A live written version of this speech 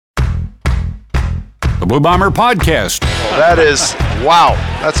the Blue Bomber Podcast. That is, wow,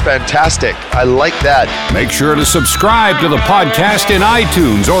 that's fantastic. I like that. Make sure to subscribe to the podcast in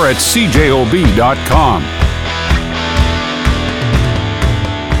iTunes or at cjob.com.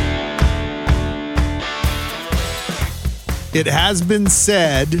 It has been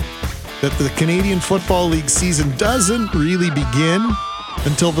said that the Canadian Football League season doesn't really begin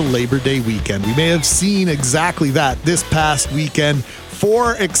until the Labor Day weekend. We may have seen exactly that this past weekend.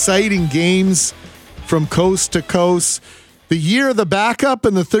 4 exciting games from coast to coast. The year of the backup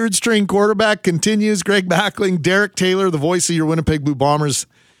and the third string quarterback continues. Greg Mackling, Derek Taylor, the voice of your Winnipeg Blue Bombers.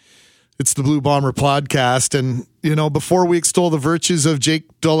 It's the Blue Bomber Podcast. And, you know, before we extol the virtues of Jake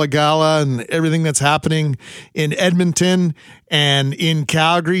Dolegala and everything that's happening in Edmonton and in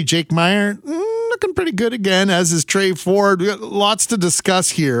Calgary, Jake Meyer looking pretty good again, as is Trey Ford. We got lots to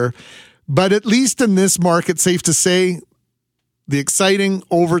discuss here. But at least in this market, safe to say, the exciting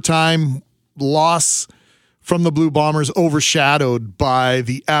overtime loss from the Blue Bombers overshadowed by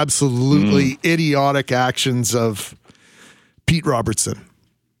the absolutely idiotic actions of Pete Robertson.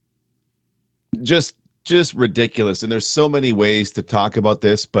 Just ridiculous. And there's so many ways to talk about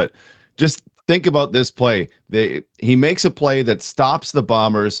this, but just think about this play. He makes a play that stops the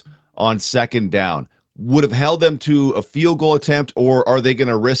Bombers on second down. Would have held them to a field goal attempt, or are they going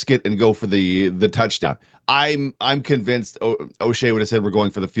to risk it and go for the touchdown? I'm convinced O'Shea would have said we're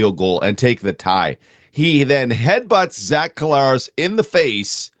going for the field goal and take the tie. He then headbutts Zach Collaros in the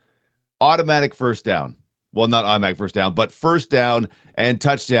face. Automatic first down. Well, not automatic first down, but first down and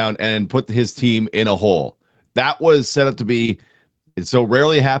touchdown, and put his team in a hole. That was set up to be, it so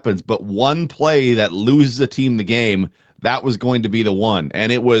rarely happens, but one play that loses a team the game, that was going to be the one.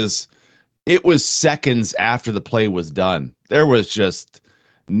 And it was seconds after the play was done. There was just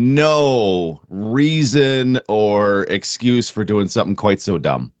no reason or excuse for doing something quite so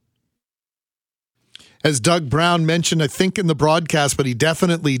dumb. As Doug Brown mentioned, I think in the broadcast, but he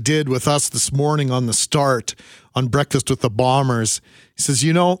definitely did with us this morning on the start on Breakfast with the Bombers. He says,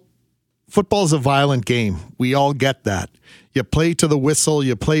 you know, football is a violent game. We all get that. You play to the whistle.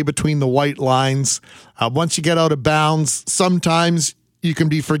 You play between the white lines. Once you get out of bounds, sometimes you can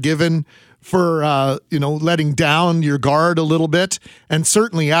be forgiven for, letting down your guard a little bit. And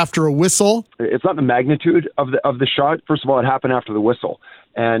certainly after a whistle. It's not the magnitude of the shot. First of all, it happened after the whistle.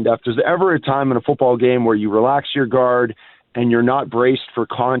 And if there's ever a time in a football game where you relax your guard and you're not braced for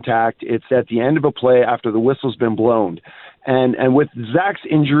contact, it's at the end of a play after the whistle's been blown. And with Zach's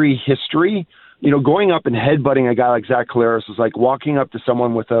injury history, going up and headbutting a guy like Zach Collaros is like walking up to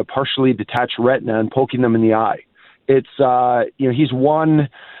someone with a partially detached retina and poking them in the eye. It's, he's won.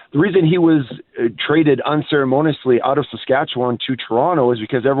 The reason he was traded unceremoniously out of Saskatchewan to Toronto is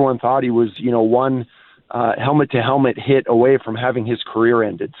because everyone thought he was, one helmet-to-helmet hit away from having his career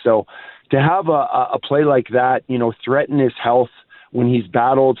ended. So to have a play like that, threaten his health when he's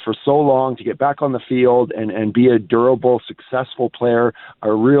battled for so long to get back on the field and be a durable, successful player,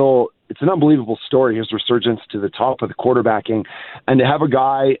 it's an unbelievable story, his resurgence to the top of the quarterbacking. And to have a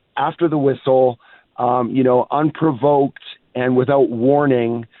guy after the whistle, unprovoked and without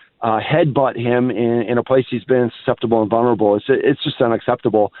warning, headbutt him in a place he's been susceptible and vulnerable. It's just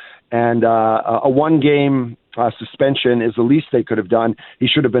unacceptable. And a one-game suspension is the least they could have done. He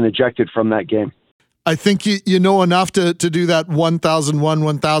should have been ejected from that game. I think you know enough to do that 1001,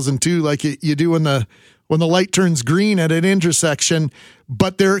 1002 like you do when the light turns green at an intersection.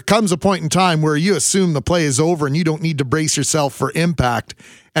 But there comes a point in time where you assume the play is over and you don't need to brace yourself for impact.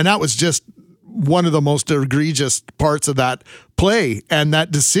 And that was just one of the most egregious parts of that play. And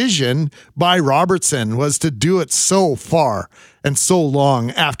that decision by Robertson was to do it so far and so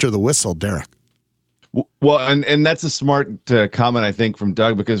long after the whistle, Derek. Well, and that's a smart comment, I think, from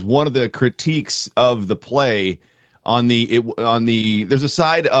Doug, because one of the critiques of the play there's a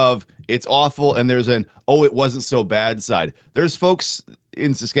side of it's awful and there's it wasn't so bad side. There's folks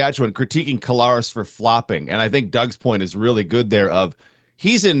in Saskatchewan critiquing Collaros for flopping. And I think Doug's point is really good there of,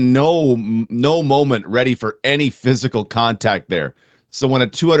 he's in no moment ready for any physical contact there. So when a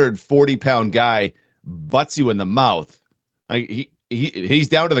 240-pound guy butts you in the mouth, he's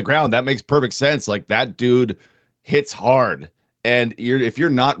down to the ground. That makes perfect sense. Like, that dude hits hard, and if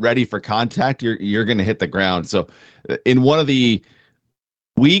you're not ready for contact, you're going to hit the ground. So in one of the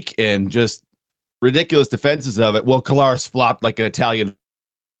weak and just ridiculous defenses of it, well, Collaros flopped like an Italian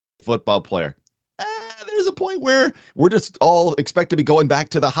football player. There's a point where we're just all expect to be going back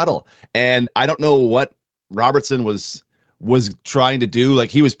to the huddle. And I don't know what Robertson was trying to do. Like,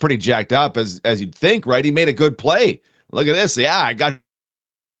 he was pretty jacked up, as you'd think, right? He made a good play. Look at this. Yeah, I got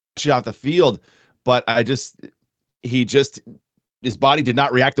you off the field. But he just his body did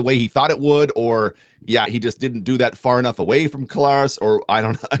not react the way he thought it would, or he just didn't do that far enough away from Collaros, or I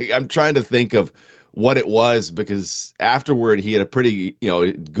don't know. I'm trying to think of what it was, because afterward he had a pretty,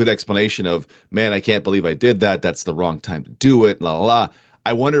 good explanation of, man, I can't believe I did that. That's the wrong time to do it. La la la.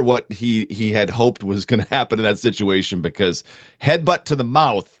 I wonder what he had hoped was going to happen in that situation, because headbutt to the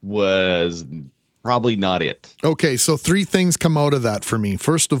mouth was probably not it. Okay, so 3 things come out of that for me.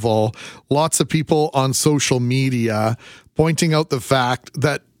 First of all, lots of people on social media pointing out the fact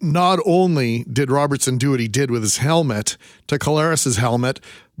that not only did Robertson do what he did with his helmet to Collaros' helmet,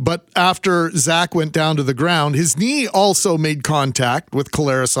 but after Zach went down to the ground, his knee also made contact with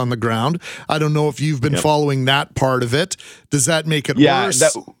Collaros on the ground. I don't know if you've been following that part of it. Does that make it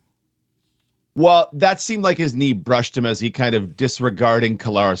worse? Well, that seemed like his knee brushed him as he kind of disregarding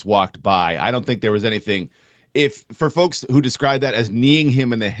Collaros walked by. I don't think there was anything. If for folks who describe that as kneeing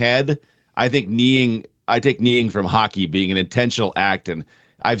him in the head, I take kneeing from hockey being an intentional act, and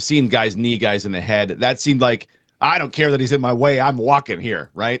I've seen guys knee guys in the head. That seemed like, I don't care that he's in my way, I'm walking here,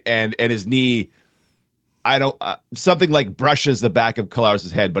 right? And his knee, I don't something like brushes the back of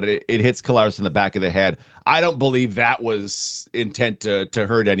Collaros' head, but it hits Collaros in the back of the head. I don't believe that was intent to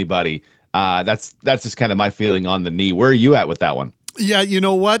hurt anybody. That's just kind of my feeling on the knee. Where are you at with that one? Yeah, you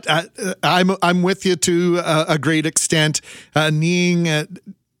know what? I'm with you to a great extent. Kneeing,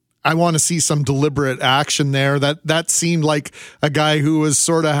 I want to see some deliberate action there. That seemed like a guy who was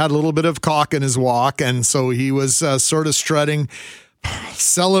sort of had a little bit of cock in his walk, and so he was sort of strutting,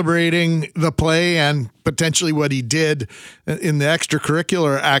 celebrating the play and potentially what he did in the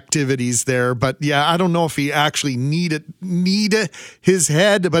extracurricular activities there. But yeah, I don't know if he actually needed his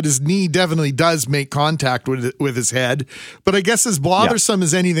head, but his knee definitely does make contact with his head. But I guess as bothersome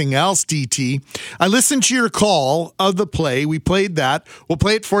as anything else, DT, I listened to your call of the play. We played that. We'll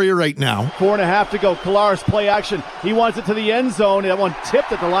play it for you right now. 4.5 to go. Collaros play action. He wants it to the end zone. That one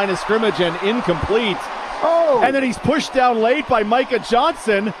tipped at the line of scrimmage and incomplete. Oh! And then he's pushed down late by Micah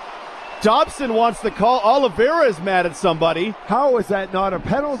Johnson. Dobson wants the call. Oliveira is mad at somebody. How is that not a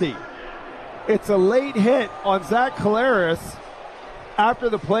penalty? It's a late hit on Zach Collaros after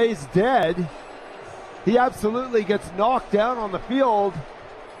the play's dead. He absolutely gets knocked down on the field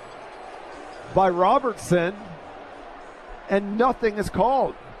by Robertson, and nothing is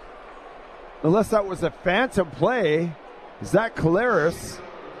called. Unless that was a phantom play. Zach Collaros,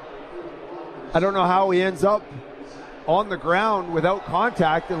 I don't know how he ends up on the ground without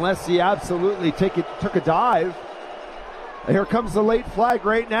contact unless he absolutely took a dive. Here comes the late flag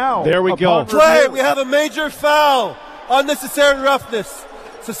right now. There we go. Play, we have a major foul. Unnecessary roughness.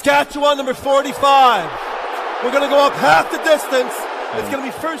 Saskatchewan number 45. We're going to go up half the distance. It's going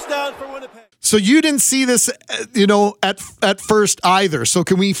to be first down for Winnipeg. So you didn't see this, at first either. So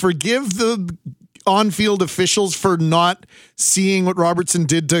can we forgive the on-field officials for not seeing what Robertson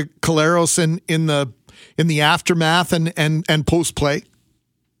did to Collaros in the aftermath and post play?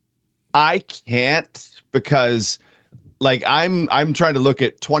 I can't, because I'm trying to look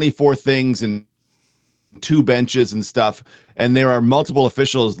at 24 things and 2 benches and stuff, and there are multiple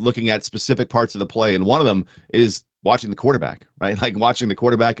officials looking at specific parts of the play, and one of them is watching the quarterback, right? Like watching the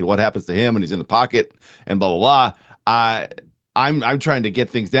quarterback and what happens to him, and he's in the pocket and blah blah blah. I'm trying to get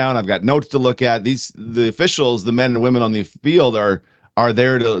things down. I've got notes to look at. The officials, the men and women on the field are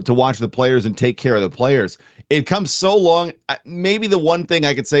there to watch the players and take care of the players. It comes so long. Maybe the one thing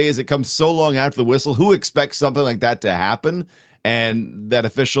I could say is it comes so long after the whistle. Who expects something like that to happen? And that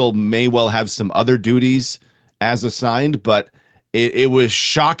official may well have some other duties as assigned, but it was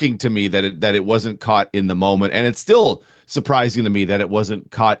shocking to me that it wasn't caught in the moment. And it's still surprising to me that it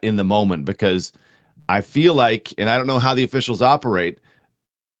wasn't caught in the moment, because I feel like, and I don't know how the officials operate,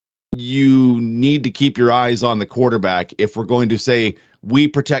 you need to keep your eyes on the quarterback. If we're going to say we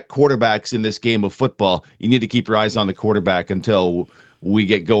protect quarterbacks in this game of football, you need to keep your eyes on the quarterback until we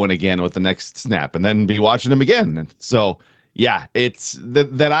get going again with the next snap, and then be watching him again. So yeah, it's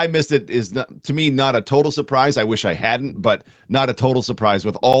that I missed it is not, to me, not a total surprise. I wish I hadn't, but not a total surprise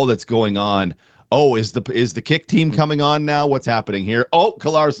with all that's going on. Oh, is the kick team coming on now? What's happening here? Oh,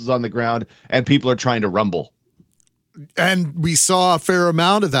 Collaros is on the ground and people are trying to rumble. And we saw a fair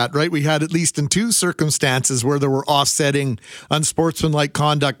amount of that, right? We had at least in 2 circumstances where there were offsetting unsportsmanlike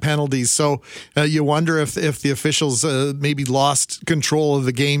conduct penalties. So you wonder if the officials maybe lost control of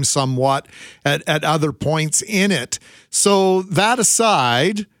the game somewhat at other points in it. So that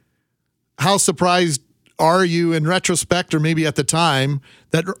aside, how surprised are you in retrospect, or maybe at the time,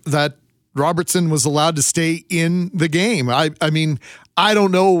 that Robertson was allowed to stay in the game? I mean, I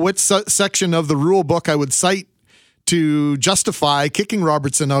don't know what section of the rule book I would cite to justify kicking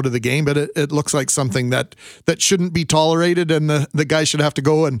Robertson out of the game, but it looks like something that shouldn't be tolerated, and the guy should have to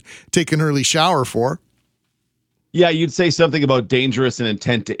go and take an early shower for. Yeah, you'd say something about dangerous and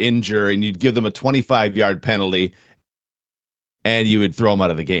intent to injure, and you'd give them a 25-yard penalty, and you would throw them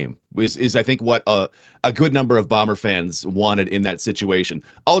out of the game. Is I think what a good number of Bomber fans wanted in that situation.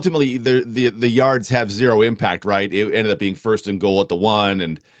 Ultimately, the yards have zero impact, right? It ended up being first and goal at the 1,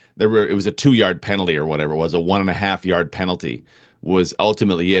 and it was a 2-yard penalty or whatever it was, a 1.5-yard penalty was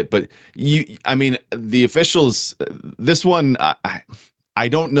ultimately it. But the officials, this one, I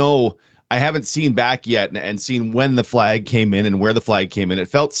don't know. I haven't seen back yet and seen when the flag came in and where the flag came in. It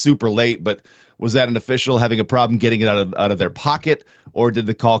felt super late, but was that an official having a problem getting it out of their pocket, or did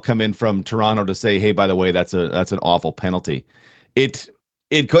the call come in from Toronto to say, hey, by the way, that's an awful penalty? It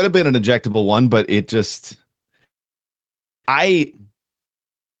could have been an ejectable one, but it just I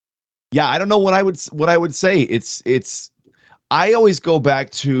don't know what I would say. It's I always go back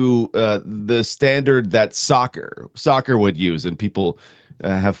to the standard that soccer would use, and people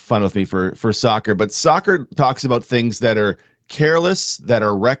have fun with me for soccer, but soccer talks about things that are careless, that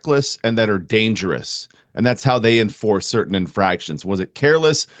are reckless, and that are dangerous. And that's how they enforce certain infractions. Was it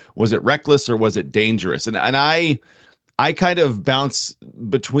careless? Was it reckless? Or was it dangerous? And I kind of bounce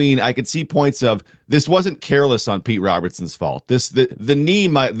between. I could see points of this wasn't careless on Pete Robertson's fault. The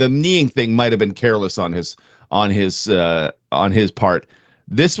kneeing thing might have been careless on his part.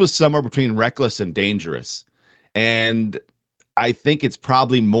 This was somewhere between reckless and dangerous. And I think it's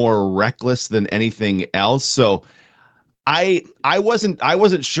probably more reckless than anything else. So I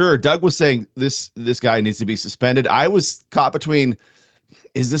wasn't sure. Doug was saying this guy needs to be suspended. I was caught between,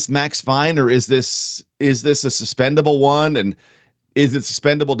 is this max fine or is this a suspendable one? And is it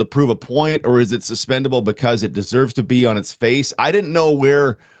suspendable to prove a point, or is it suspendable because it deserves to be on its face? I didn't know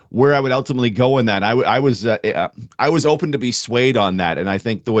where I would ultimately go in that. I was open to be swayed on that, and I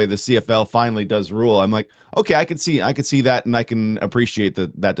think the way the CFL finally does rule, I'm like, okay, I could see that, and I can appreciate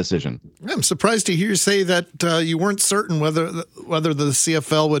that decision. I'm surprised to hear you say that you weren't certain whether the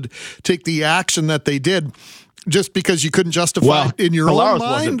CFL would take the action that they did, just because you couldn't justify it in your own mind,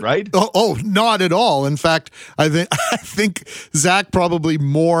 wasn't, right? Oh, not at all. In fact, I think Zach probably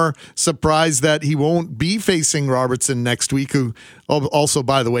more surprised that he won't be facing Robertson next week, who also,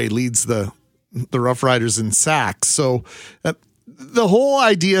 by the way, leads the Rough Riders in sacks. So the whole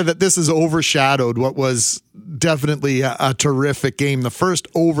idea that this has overshadowed what was definitely a terrific game, the first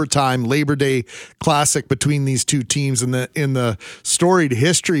overtime Labor Day classic between these two teams in the storied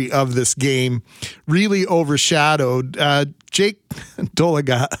history of this game, really overshadowed. Jake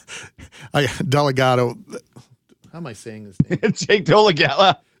Delegado. How am I saying his name? Jake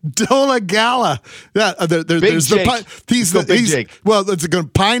Dolegala. Dolagala. Yeah, there's Jake. He's Jake. Well, it's a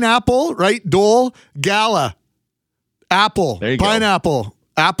pineapple, right? Dole Gala. Apple, pineapple, go.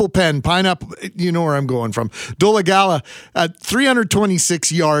 Apple pen, pineapple. You know where I'm going from. Dolagala at 326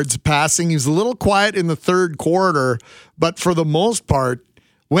 yards passing. He was a little quiet in the third quarter, but for the most part,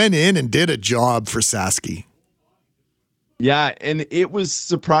 went in and did a job for Sasky. Yeah, and it was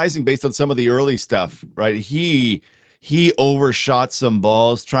surprising based on some of the early stuff, right? He overshot some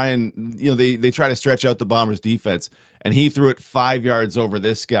balls, they try to stretch out the Bombers defense, and he threw it 5 yards over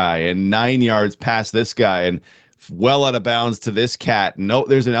this guy and 9 yards past this guy, and well out of bounds to this cat. No,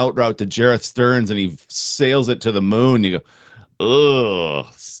 there's an out route to Jareth Stearns, and he sails it to the moon. You go, ugh,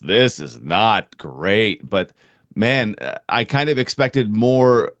 this is not great. But man, I kind of expected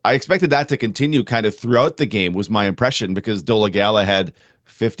more. I expected that to continue kind of throughout the game, was my impression, because Dolagala had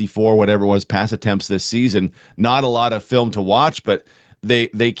 54, whatever it was, pass attempts this season. Not a lot of film to watch, but they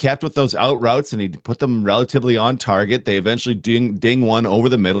kept with those out routes, and he put them relatively on target. They eventually ding one over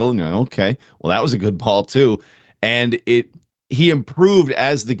the middle, and you're like, okay, well, that was a good ball too. And he improved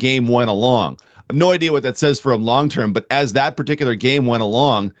as the game went along. I have no idea what that says for him long term, but as that particular game went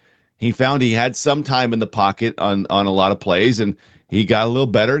along, he found he had some time in the pocket on a lot of plays, and he got a little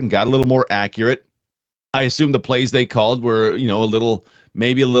better and got a little more accurate. I assume the plays they called were,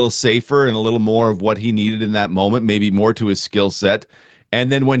 maybe a little safer and a little more of what he needed in that moment, maybe more to his skill set.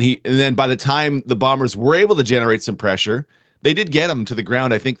 And then by the time the Bombers were able to generate some pressure, they did get him to the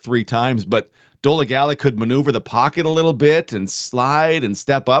ground, I think 3 times, but Dolagala could maneuver the pocket a little bit and slide and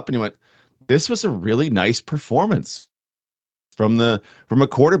step up, and you went, this was a really nice performance from a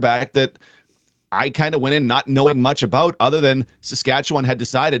quarterback that I kind of went in not knowing much about, other than Saskatchewan had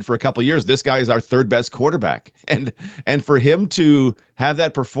decided for a couple of years, this guy is our third best quarterback. And for him to have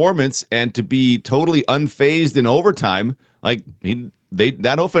that performance and to be totally unfazed in overtime, like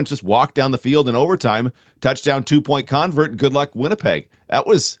that offense just walked down the field in overtime, touchdown, 2-point convert, good luck Winnipeg.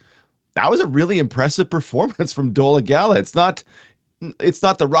 that was a really impressive performance from Dolegala. It's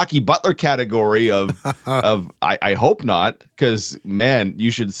not the Rocky Butler category of I hope not, because man,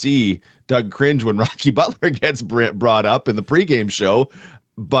 you should see Doug cringe when Rocky Butler gets brought up in the pregame show.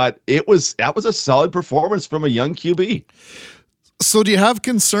 But that was a solid performance from a young QB. So do you have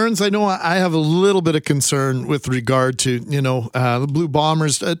concerns? I know I have a little bit of concern with regard to, the Blue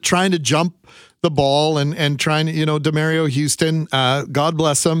Bombers trying to jump the ball and trying to, Demario Houston, God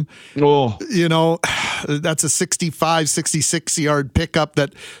bless him. Oh. That's a 65, 66 yard pickup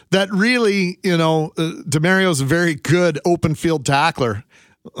that really, Demario's a very good open field tackler.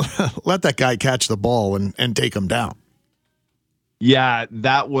 Let that guy catch the ball and take him down. Yeah,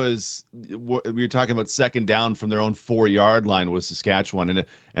 that was, we were talking about second down from their own 4-yard line with Saskatchewan. And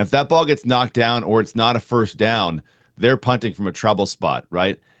if that ball gets knocked down or it's not a first down, they're punting from a trouble spot,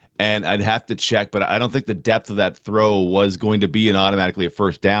 right? And I'd have to check, but I don't think the depth of that throw was going to be automatically a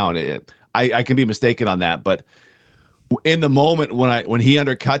first down. I can be mistaken on that, but in the moment when he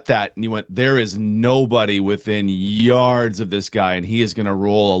undercut that and you went, there is nobody within yards of this guy and he is going to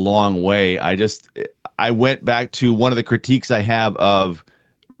roll a long way. I went back to one of the critiques I have of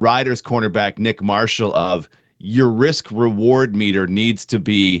Riders cornerback Nick Marshall of your risk reward meter needs to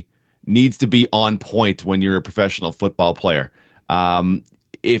be on point when you're a professional football player.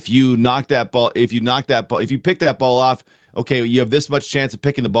 If you pick that ball off, okay, you have this much chance of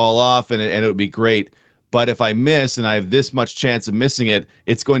picking the ball off and it would be great. But if I miss and I have this much chance of missing it,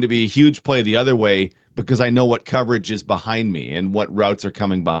 it's going to be a huge play the other way because I know what coverage is behind me and what routes are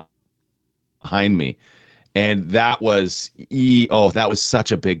coming behind me. And that was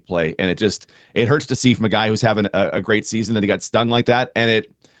such a big play. And it hurts to see from a guy who's having a great season that he got stung like that. And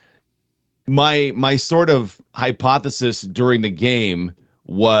my sort of hypothesis during the game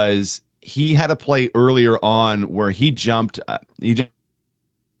was he had a play earlier on where he jumped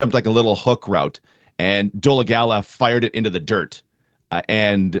like a little hook route, and Dolegala fired it into the dirt.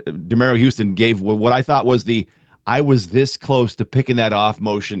 And Demario Houston gave what I thought was I was this close to picking that off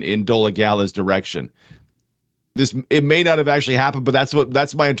motion in Dolegala's direction. It may not have actually happened, but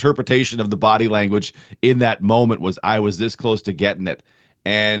that's my interpretation of the body language in that moment was I was this close to getting it.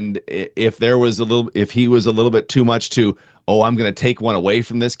 And if he was a little bit too much to, I'm going to take one away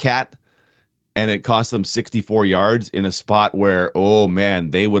from this cat, and it cost them 64 yards in a spot where, oh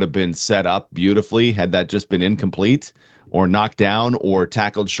man, they would have been set up beautifully had that just been incomplete or knocked down or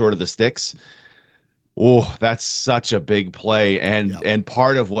tackled short of the sticks. Oh, that's such a big play. And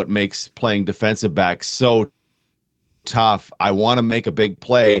part of what makes playing defensive back so tough, I want to make a big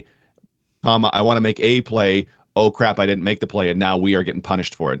play, I want to make a play. Oh crap, I didn't make the play, and now we are getting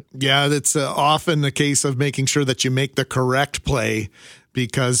punished for it. Yeah, that's often the case of making sure that you make the correct play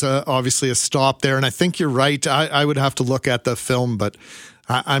because obviously a stop there. And I think you're right. I would have to look at the film, but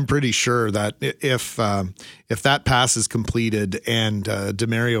I'm pretty sure that if that pass is completed and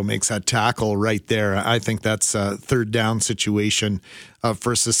Demario makes that tackle right there, I think that's a third down situation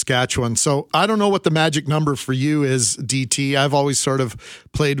for Saskatchewan. So I don't know what the magic number for you is, DT. I've always sort of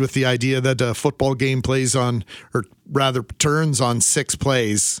played with the idea that a football game turns on 6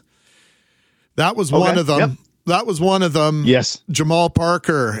 plays. That was one of them. Yep. That was one of them. Yes. Jamal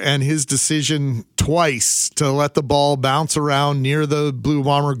Parker and his decision twice to let the ball bounce around near the Blue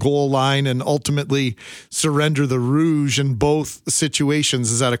Bomber goal line and ultimately surrender the Rouge in both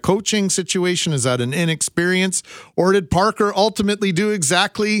situations. Is that a coaching situation? Is that an inexperience? Or did Parker ultimately do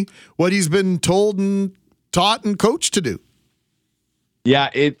exactly what he's been told and taught and coached to do?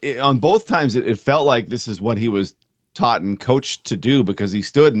 Yeah, it on both times it felt like this is what he was taught and coached to do because he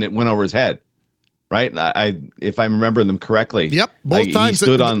stood and it went over his head. Right, if I'm remembering them correctly. Yep, both times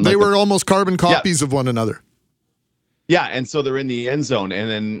they were almost carbon copies of one another. Yeah, and so they're in the end zone, and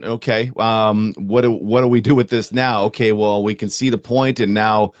then okay, what do we do with this now? Okay, well we concede a point, and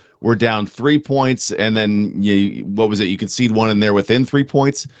now we're down 3 points, and then you concede one, and they're within 3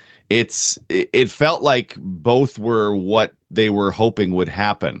 points. It felt like both were what they were hoping would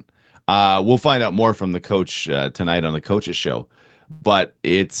happen. We'll find out more from the coach tonight on the coaches show, but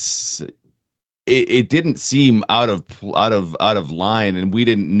it didn't seem out of line, and we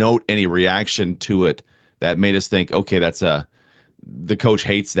didn't note any reaction to it that made us think, okay, the coach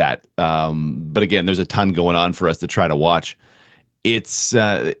hates that. But again, there's a ton going on for us to try to watch. It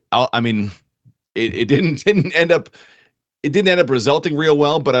didn't end up resulting real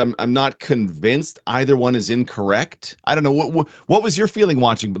well, but I'm not convinced either one is incorrect. I don't know what was your feeling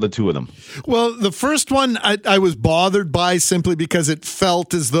watching the two of them? Well, the first one I was bothered by simply because it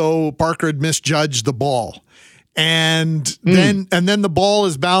felt as though Parker had misjudged the ball. And then the ball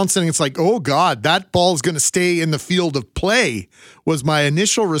is bouncing. It's like, oh God, that ball is going to stay in the field of play, was my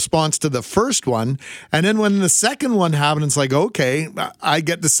initial response to the first one. And then when the second one happened, it's like, okay, I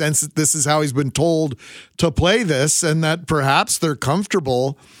get the sense that this is how he's been told to play this, and that perhaps they're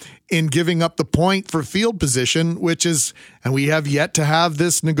comfortable in giving up the point for field position, which is, and we have yet to have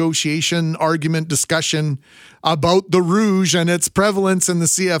this negotiation argument discussion about the Rouge and its prevalence in the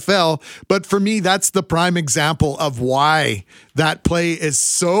CFL. But for me, that's the prime example of why that play is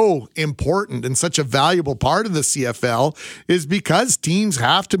so important and such a valuable part of the CFL, is because teams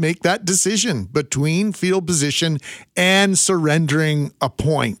have to make that decision between field position and surrendering a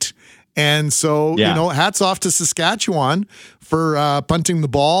point. And so, hats off to Saskatchewan for punting the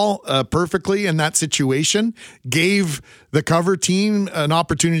ball perfectly in that situation, gave the cover team an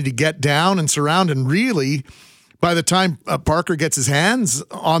opportunity to get down and surround. And really, by the time Parker gets his hands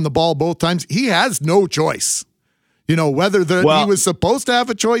on the ball both times, he has no choice. Whether he was supposed to have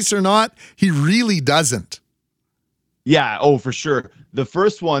a choice or not, he really doesn't. Yeah. Oh, for sure. The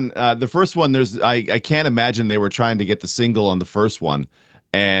first one, I can't imagine they were trying to get the single on the first one.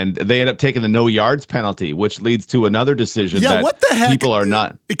 And they end up taking the no yards penalty, which leads to another decision. Yeah, that what the heck? People are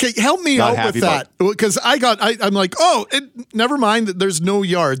not. Okay, help me out with that, because I'm like, never mind that there's no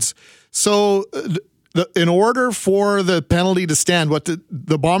yards. So, in order for the penalty to stand,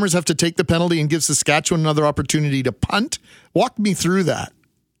 the Bombers have to take the penalty and give Saskatchewan another opportunity to punt. Walk me through that.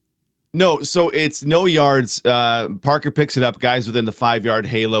 No, so it's no yards. Parker picks it up, guys within the 5-yard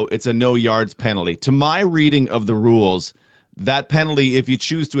halo. It's a no yards penalty. To my reading of the rules, that penalty, if you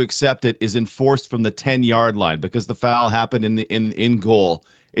choose to accept it, is enforced from the 10-yard line because the foul happened in goal.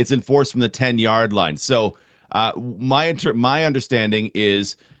 It's enforced from the 10-yard line. So my understanding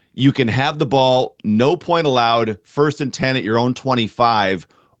is you can have the ball, no point allowed, 1st and 10 at your own 25,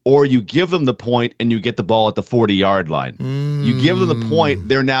 or you give them the point and you get the ball at the 40-yard line. You give them the point,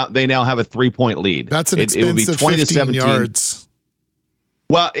 they now have a 3-point lead. That's an expensive, it would be 20 to 17 yards.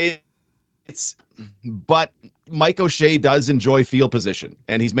 Well, but Mike O'Shea does enjoy field position,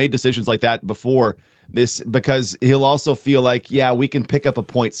 and he's made decisions like that before this because he'll also feel like, we can pick up a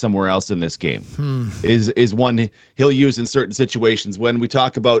point somewhere else in this game. Is one he'll use in certain situations. When we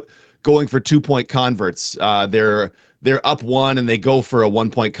talk about going for 2-point converts, they're up one and they go for a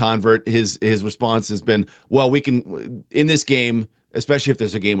 1-point convert. His response has been, well, we can, in this game, especially if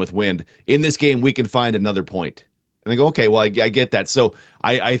there's a game with wind, in this game we can find another point. And they go, okay, well, I get that. So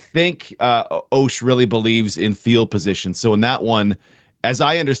I think Osh really believes in field position. So in that one, as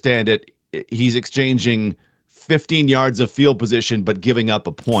I understand it, he's exchanging 15 yards of field position, but giving up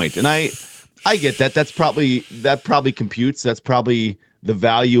a point. And I get that. That probably computes. That's probably the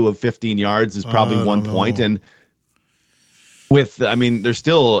value of 15 yards is probably 1 point. And there's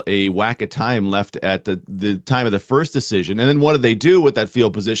still a whack of time left at the time of the first decision. And then what do they do with that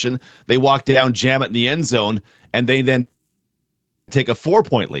field position? They walk down, jam it in the end zone, and they then take a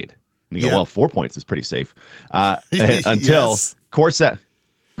 4-point lead. And you go, well, 4 points is pretty safe. Until Corsac.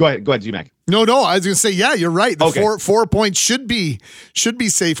 Go ahead, G-Mac. No, I was going to say, you're right. The 4 points should be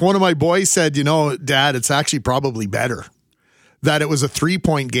safe. One of my boys said, Dad, it's actually probably better that it was a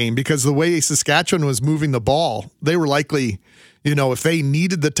 3-point game because the way Saskatchewan was moving the ball, they were likely, if they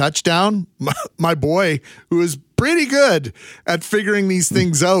needed the touchdown, my boy, who is pretty good at figuring these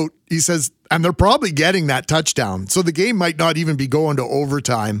things out, he says, and they're probably getting that touchdown. So the game might not even be going to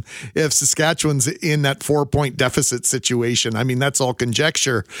overtime if Saskatchewan's in that 4-point deficit situation. I mean, that's all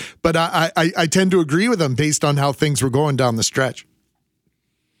conjecture, but I tend to agree with him based on how things were going down the stretch.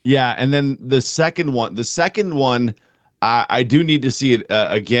 Yeah, and then the second one, I do need to see it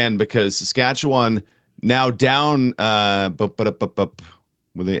again because Saskatchewan now down.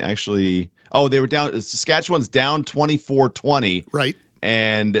 Were they actually? Oh, they were down. Saskatchewan's down 24-20. Right.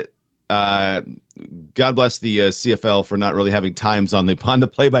 And God bless the CFL for not really having times on the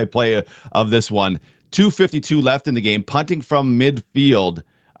play-by-play of this one. 2:52 left in the game. Punting from midfield.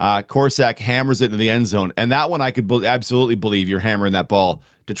 Corsac hammers it into the end zone, and that one I could absolutely believe you're hammering that ball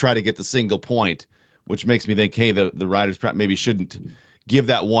to try to get the single point, which makes me think, hey, the Riders maybe shouldn't give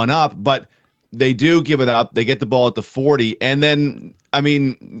that one up, but they do give it up. They get the ball at the 40, and then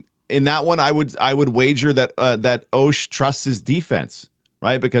in that one, I would wager that that Osh trusts his defense,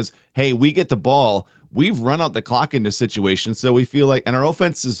 right? Because hey, we get the ball, we've run out the clock in this situation, so we feel like, and our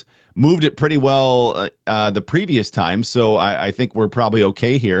offense has moved it pretty well the previous time, so I think we're probably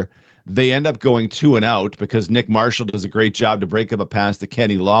okay here. They end up going 2 and out because Nick Marshall does a great job to break up a pass to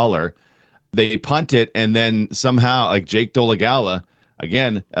Kenny Lawler. They punt it, and then somehow, like Jake Dolegala,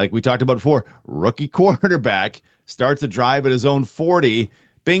 again, like we talked about before, rookie quarterback, starts a drive at his own 40,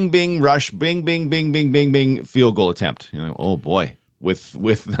 bing, bing, rush, bing, bing, bing, bing, bing, bing, field goal attempt. Oh boy, with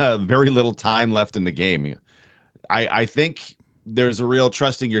very little time left in the game. I think there's a real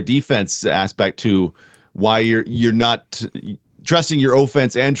trusting your defense aspect to why you're not trusting your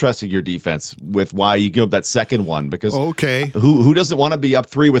offense and trusting your defense with why you give up that second one, because who doesn't want to be up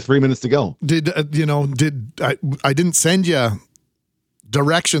 3 with 3 minutes to go? I didn't send you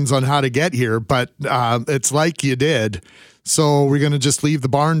directions on how to get here, but it's like you did. So we're going to just leave the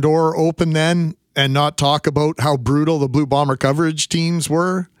barn door open then and not talk about how brutal the Blue Bomber coverage teams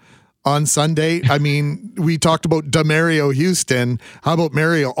were on Sunday. I mean, we talked about Demario Houston. How about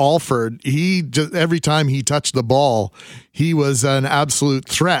Mario Alford? He just, every time he touched the ball, he was an absolute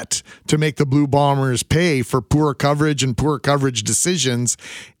threat to make the Blue Bombers pay for poor coverage and poor coverage decisions.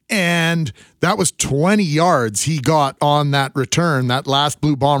 And that was 20 yards he got on that return, that last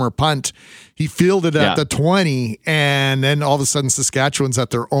Blue Bomber punt. He fielded at the 20, and then all of a sudden Saskatchewan's at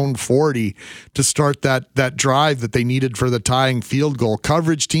their own 40 to start that drive that they needed for the tying field goal.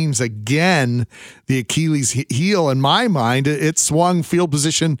 Coverage teams, again, the Achilles heel. In my mind, it swung field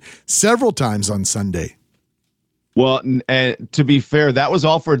position several times on Sunday. Well, and to be fair, that was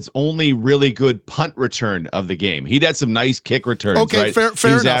Alford's only really good punt return of the game. He'd had some nice kick returns. Okay, right?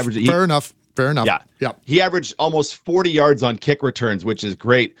 fair enough. Yeah. He averaged almost 40 yards on kick returns, which is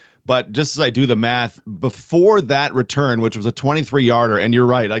great. But just as I do the math, before that return, which was a 23-yarder, and you're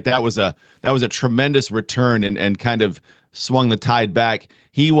right, like that was a tremendous return and kind of swung the tide back.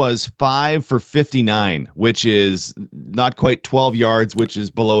 He was 5 for 59, which is not quite 12 yards, which is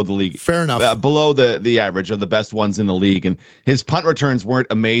below the league. Fair enough. Below the average of the best ones in the league. And his punt returns weren't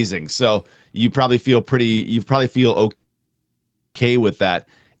amazing. So you probably feel okay with that.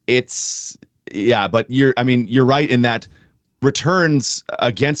 But you're right in that returns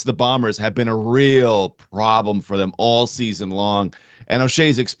against the Bombers have been a real problem for them all season long. And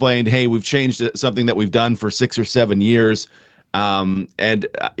O'Shea's explained, hey, we've changed something that we've done for 6 or 7 years. I'll add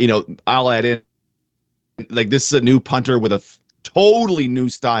in, like, this is a new punter with a totally new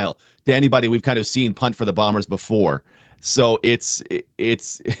style to anybody we've kind of seen punt for the Bombers before. So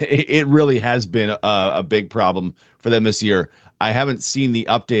it really has been a big problem for them this year. I haven't seen the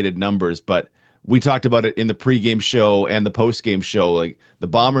updated numbers, but we talked about it in the pregame show and the postgame show. Like, the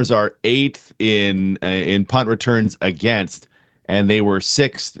Bombers are 8th in punt returns against, and they were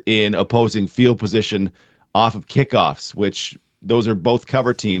 6th in opposing field position off of kickoffs, which those are both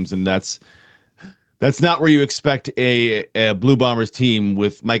cover teams, and that's not where you expect a Blue Bombers team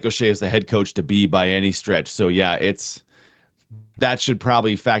with Mike O'Shea as the head coach to be by any stretch. So yeah, that should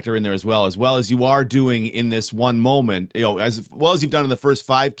probably factor in there as well as you are doing in this one moment, as well as you've done in the first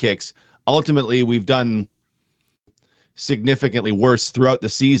 5 kicks. Ultimately, we've done significantly worse throughout the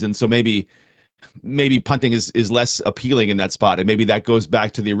season, so maybe punting is less appealing in that spot, and maybe that goes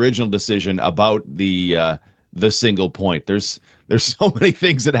back to the original decision about the single point. There's so many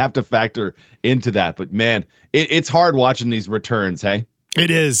things that have to factor into that, but man, it's hard watching these returns. Hey. It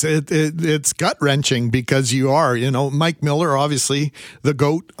is. It's gut-wrenching because you are, Mike Miller, obviously the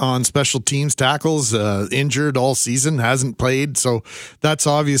GOAT on special teams tackles, injured all season, hasn't played. So that's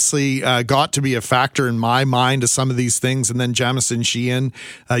obviously got to be a factor in my mind to some of these things. And then Jamison Sheehan,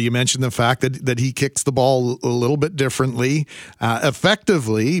 you mentioned the fact that he kicks the ball a little bit differently,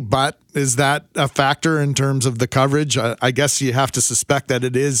 effectively, but is that a factor in terms of the coverage? I guess you have to suspect that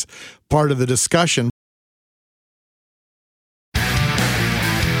it is part of the discussion.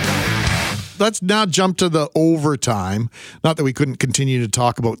 Let's now jump to the overtime. Not that we couldn't continue to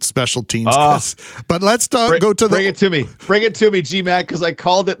talk about special teams, but let's bring it to me. Bring it to me, G-Mac, because I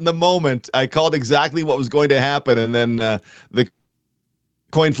called it in the moment. I called exactly what was going to happen, and then the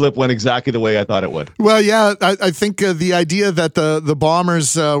coin flip went exactly the way I thought it would. Well, yeah, I think the idea that the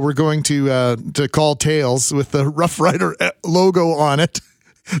Bombers were going to call tails with the Rough Rider logo on it,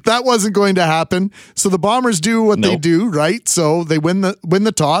 that wasn't going to happen. So the Bombers do what they do, right? So they win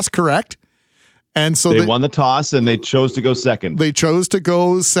the toss, correct? And so they won the toss, and they chose to go second. They chose to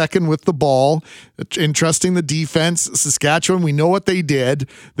go second with the ball, entrusting the defense. Saskatchewan, we know what they did.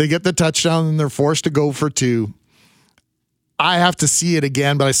 They get the touchdown, and they're forced to go for 2. I have to see it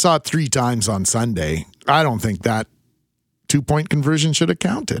again, but I saw it 3 times on Sunday. I don't think that 2-point conversion should have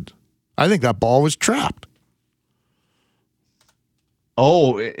counted. I think that ball was trapped.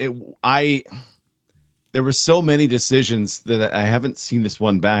 There were so many decisions that I haven't seen this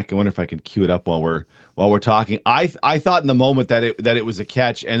one back. I wonder if I can cue it up while we're talking. I thought in the moment that it was a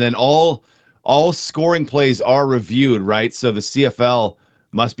catch, and then all scoring plays are reviewed, right? So the CFL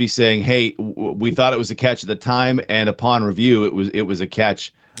must be saying, "Hey, we thought it was a catch at the time, and upon review, it was a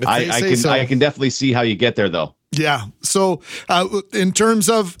catch." I can definitely see how you get there, though. Yeah. So in terms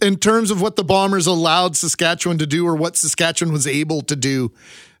of what the Bombers allowed Saskatchewan to do, or what Saskatchewan was able to do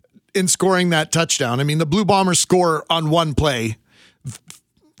in scoring that touchdown, I mean, the Blue Bombers score on one play.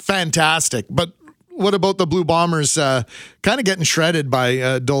 Fantastic. But what about the Blue Bombers kind of getting shredded by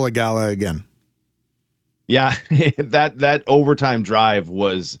Dolagala again? Yeah, that overtime drive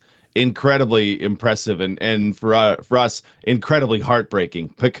was incredibly impressive and for us incredibly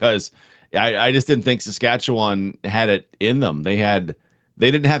heartbreaking, because I just didn't think Saskatchewan had it in them. They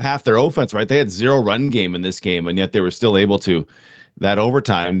didn't have half their offense, right? They had zero run game in this game, and yet they were still able to. That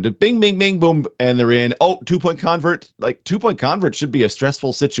overtime, the bing, bing, bing, boom, and they're in. Oh, 2-point convert. Like, 2-point convert should be a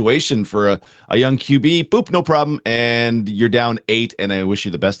stressful situation for a young QB. Boop, no problem. And you're down 8, and I wish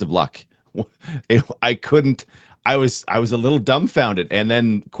you the best of luck. I was a little dumbfounded and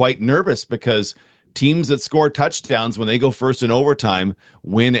then quite nervous, because teams that score touchdowns when they go first in overtime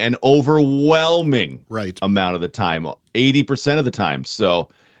win an overwhelming amount of the time, 80% of the time. So,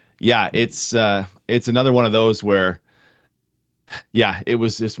 yeah, it's another one of those where, yeah,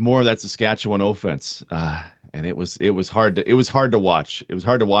 it's more of that Saskatchewan offense, and it was hard to watch. It was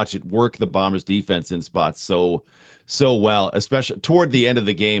hard to watch it work the Bombers defense in spots so well, especially toward the end of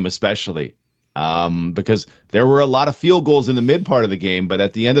the game, especially because there were a lot of field goals in the mid part of the game, but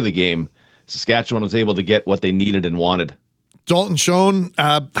at the end of the game, Saskatchewan was able to get what they needed and wanted. Dalton Schoen,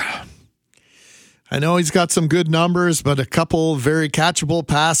 I know he's got some good numbers, but a couple very catchable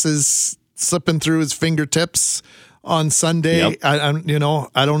passes slipping through his fingertips on Sunday. Yep.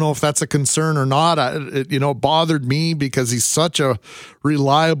 I don't know if that's a concern or not. It bothered me because he's such a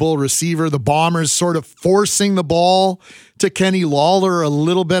reliable receiver. The Bombers sort of forcing the ball to Kenny Lawler a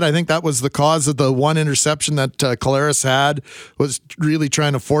little bit. I think that was the cause of the one interception that Collaros had, was really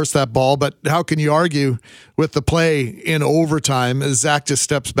trying to force that ball. But how can you argue with the play in overtime as Zach just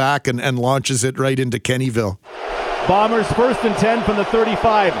steps back and launches it right into Kennyville? Bombers 1st and 10 from the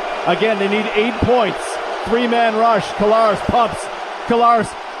 35. Again, they need 8 points. 3-man rush. Collaros pumps. Collaros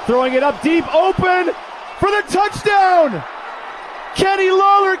throwing it up deep, open for the touchdown. Kenny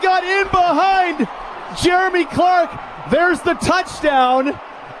Lawler got in behind Jeremy Clark. There's the touchdown.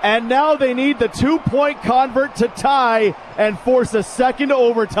 And now they need the 2-point convert to tie and force a second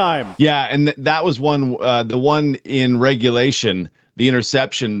overtime. Yeah, and that was one. The one in regulation, the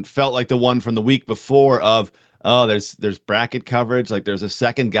interception felt like the one from the week before of, oh, there's bracket coverage, like there's a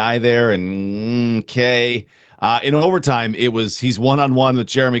second guy there, and okay. In overtime, he's one-on-one with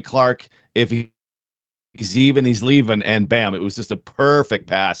Jeremy Clark. If he's even, he's leaving, and bam, it was just a perfect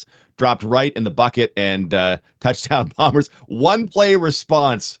pass, dropped right in the bucket, and touchdown Bombers. One play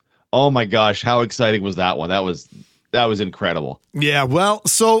response. Oh my gosh, how exciting was that one? That was incredible. Yeah, well,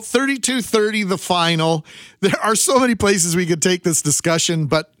 so 32-30 the final. There are so many places we could take this discussion,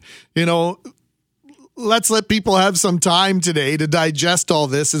 but let's let people have some time today to digest all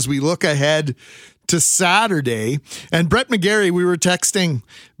this as we look ahead to Saturday. And Brett McGarry, we were texting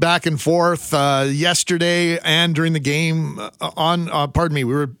back and forth yesterday and during the game we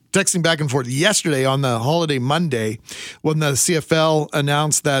were texting back and forth yesterday on the holiday Monday when the CFL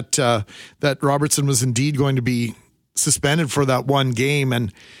announced that Robertson was indeed going to be suspended for that one game.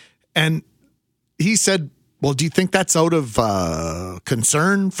 And he said, well, do you think that's out of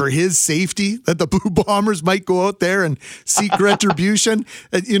concern for his safety, that the Blue Bombers might go out there and seek retribution?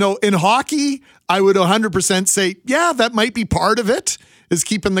 In hockey, I would 100% say, yeah, that might be part of it, is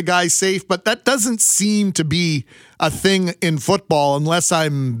keeping the guy safe. But that doesn't seem to be a thing in football unless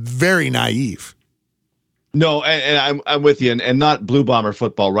I'm very naive. No, and I'm with you, and not Blue Bomber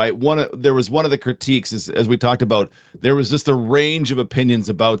football, right? There was one of the critiques, as we talked about, there was just a range of opinions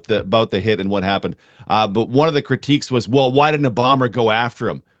about the hit and what happened. But one of the critiques was, well, why didn't a Bomber go after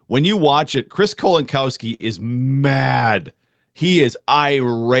him? When you watch it, Chris Kolankowski is mad. He is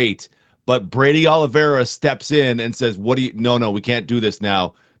irate. But Brady Oliveira steps in and says, no, we can't do this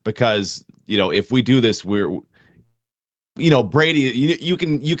now, because, if we do this, Brady, you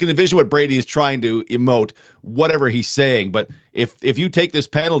can envision what Brady is trying to emote, whatever he's saying. But if you take this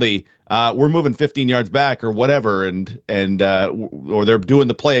penalty, we're moving 15 yards back or whatever, and or they're doing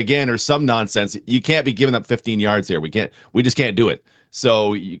the play again or some nonsense. You can't be giving up 15 yards here. We just can't do it.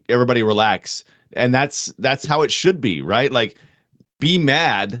 So everybody relax, and that's how it should be, right? Like, be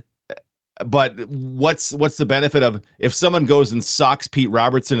mad. But what's the benefit of, if someone goes and socks Pete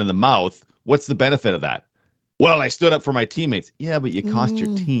Robertson in the mouth? What's the benefit of that? Well, I stood up for my teammates. Yeah, but you cost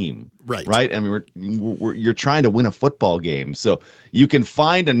your team, right? I mean, you're trying to win a football game, so you can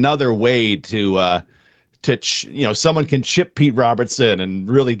find another way to someone can chip Pete Robertson and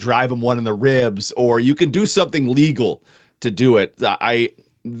really drive him one in the ribs, or you can do something legal to do it.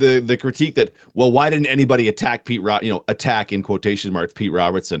 the critique that, well, why didn't anybody attack attack in quotation marks Pete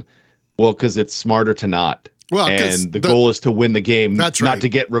Robertson? Well, because it's smarter to not. Well, and the goal is to win the game, not to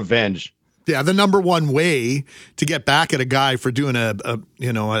get revenge. Yeah, the number one way to get back at a guy for doing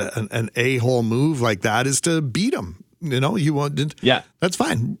an a-hole move like that is to beat him. You want. Yeah, that's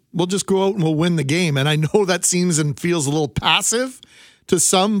fine. We'll just go out and we'll win the game. And I know that seems and feels a little passive to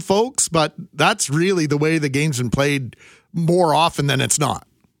some folks, but that's really the way the game's been played more often than it's not.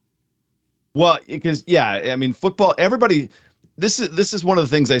 Well, because football. Everybody. This is one of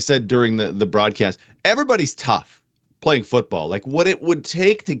the things I said during the broadcast. Everybody's tough playing football. Like what it would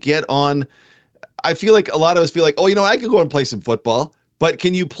take to get on. I feel like a lot of us feel like, I could go and play some football, but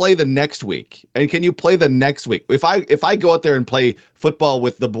can you play the next week? And can you play the next week? If I go out there and play football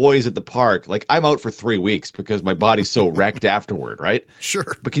with the boys at the park, like I'm out for 3 weeks because my body's so wrecked afterward, right?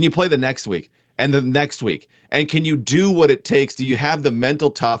 Sure. But can you play the next week and the next week? And can you do what it takes? Do you have the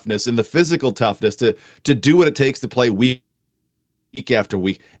mental toughness and the physical toughness to do what it takes to play week after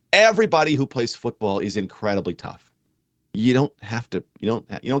week? Everybody who plays football is incredibly tough. You don't have to. You don't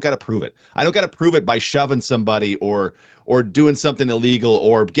got to prove it. I don't got to prove it by shoving somebody or doing something illegal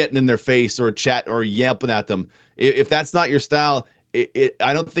or getting in their face or chat or yelping at them. If that's not your style, I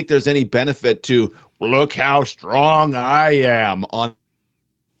don't think there's any benefit to look how strong I am on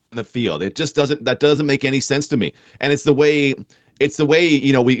the field. It just doesn't. That doesn't make any sense to me. And it's the way.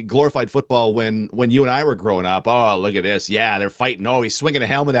 We glorified football when you and I were growing up. Oh, look at this. Yeah, they're fighting. Oh, he's swinging a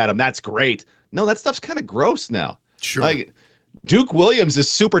helmet at him. That's great. No, that stuff's kind of gross now. Sure. Like Duke Williams is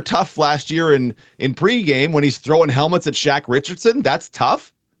super tough last year in pregame when he's throwing helmets at Shaq Richardson. That's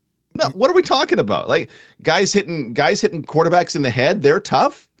tough. No, what are we talking about? Like guys hitting quarterbacks in the head. They're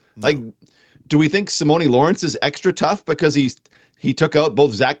tough. No. Like, do we think Simone Lawrence is extra tough because he took out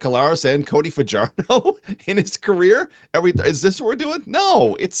both Zach Collaros and Cody Fajardo in his career? Is this what we're doing?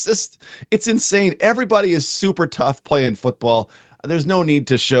 No, it's insane. Everybody is super tough playing football. There's no need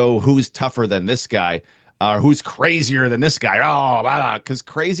to show who's tougher than this guy. Who's crazier than this guy? Because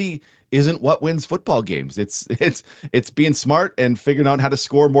crazy isn't what wins football games. It's being smart and figuring out how to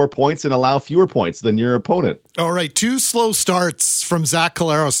score more points and allow fewer points than your opponent. All right, 2 slow starts from Zach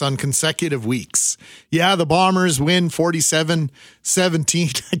Collaros on consecutive weeks. Yeah, the Bombers win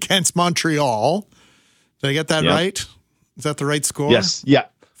 47-17 against Montreal. Did I get that right? Is that the right score? Yes. Yeah.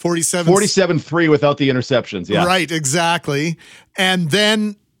 47-3 without the interceptions. Yeah. Right, exactly. And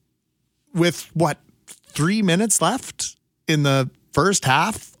then with 3 minutes left in the first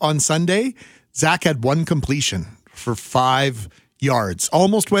half on Sunday, Zach had 1 completion for 5 yards.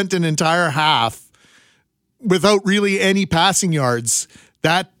 Almost went an entire half without really any passing yards.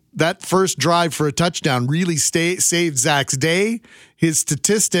 That first drive for a touchdown really saved Zach's day, his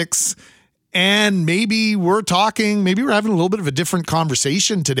statistics, and maybe we're having a little bit of a different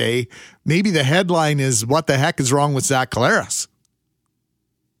conversation today. Maybe the headline is, what the heck is wrong with Zach Collaros?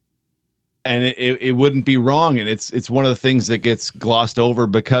 And it wouldn't be wrong, and it's one of the things that gets glossed over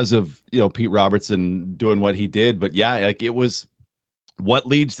because of Pete Robertson doing what he did. But yeah, like it was what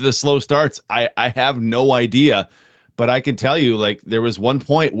leads to the slow starts. I have no idea, but I can tell you, like there was one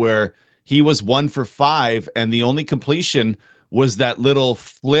point where he was 1 for 5, and the only completion was that little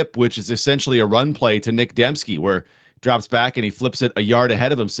flip, which is essentially a run play to Nick Dembski, where he drops back and he flips it a yard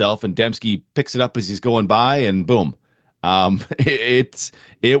ahead of himself, and Dembski picks it up as he's going by, and boom.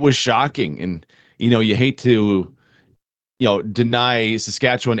 It was shocking, and you hate to deny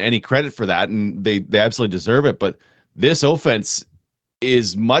Saskatchewan any credit for that, and they absolutely deserve it, but this offense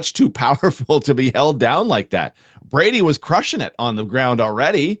is much too powerful to be held down like that. Brady was crushing it on the ground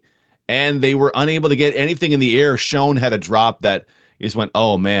already, and they were unable to get anything in the air. Schoen had a drop that just went,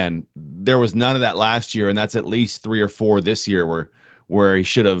 oh man, there was none of that last year, and that's at least 3 or 4 this year where he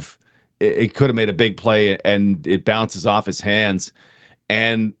should have. It could have made a big play, and it bounces off his hands.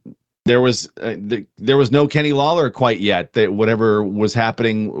 And there was no Kenny Lawler quite yet. That whatever was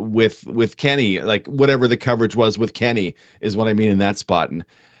happening with Kenny, like whatever the coverage was with Kenny, is what I mean in that spot. And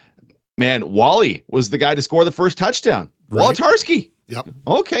man, Wally was the guy to score the first touchdown. Right. Wolotarski. Yep.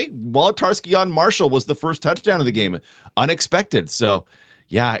 Okay, Wolotarski on Marshall was the first touchdown of the game. Unexpected. So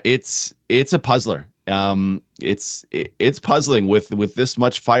yeah, it's a puzzler. It's puzzling with this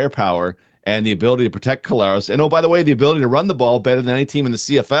much firepower and the ability to protect Collaros. And oh, by the way, the ability to run the ball better than any team in the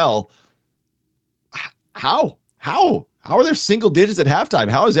CFL. How are there single digits at halftime?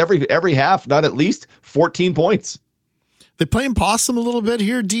 How is every half not at least 14 points? they playing possum a little bit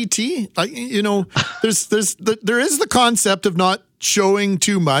here, DT? There is the concept of not showing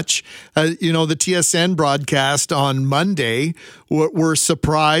too much. The TSN broadcast on Monday were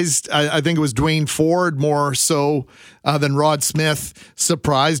surprised. I think it was Dwayne Ford more so than Rod Smith,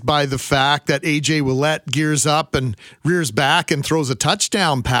 surprised by the fact that AJ Ouellette gears up and rears back and throws a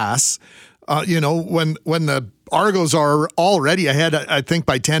touchdown pass. When the Argos are already ahead, I think,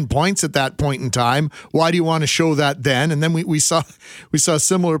 by 10 points at that point in time. Why do you want to show that then? And then we saw a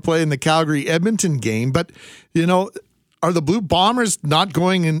similar play in the Calgary-Edmonton game. But, are the Blue Bombers not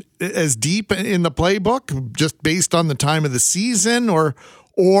going in as deep in the playbook just based on the time of the season? Or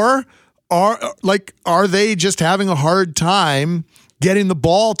are they just having a hard time getting the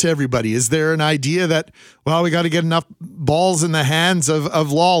ball to everybody? Is there an idea that, we got to get enough balls in the hands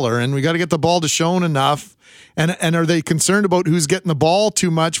of Lawler and we got to get the ball to Schoen enough? And are they concerned about who's getting the ball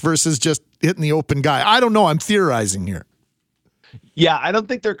too much versus just hitting the open guy? I don't know. I'm theorizing here. Yeah, I don't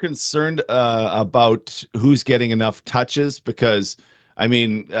think they're concerned about who's getting enough touches because,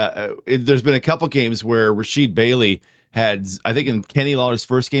 there's been a couple games where Rasheed Bailey had, I think in Kenny Lawler's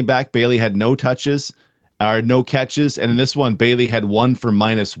first game back, Bailey had no touches or no catches. And in this one, Bailey had 1 for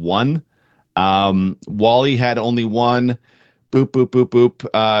 -1. Wally had only 1. Boop, boop, boop,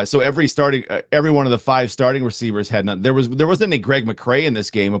 boop. So every one of the 5 starting receivers had none. There wasn't any Greg McCrae in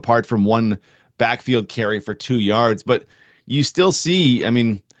this game apart from 1 backfield carry for 2 yards, but you still see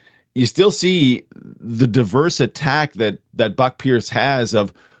the diverse attack that Buck Pierce has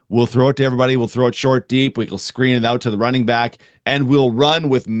of we'll throw it to everybody, we'll throw it short, deep, we'll screen it out to the running back, and we'll run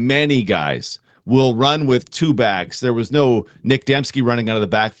with many guys. We'll run with 2 backs. There was no Nick Dembski running out of the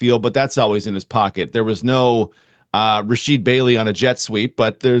backfield, but that's always in his pocket. There was no Rasheed Bailey on a jet sweep,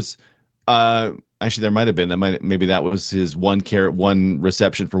 but there's actually there might have been maybe that was his 1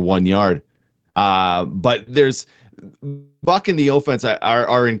 reception for 1 yard. But there's Buck and the offense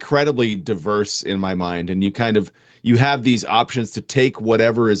are incredibly diverse in my mind, and you have these options to take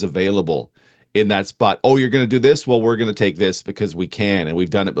whatever is available in that spot. Oh, you're going to do this? Well, we're going to take this because we can, and we've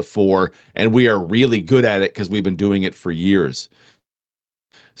done it before, and we are really good at it because we've been doing it for years.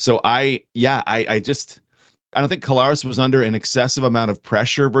 So I don't think Collaros was under an excessive amount of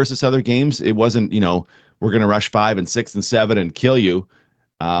pressure versus other games. It wasn't, we're going to rush 5 and 6 and 7 and kill you.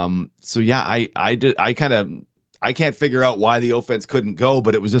 I can't figure out why the offense couldn't go,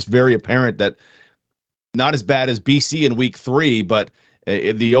 but it was just very apparent that not as bad as BC in week 3, but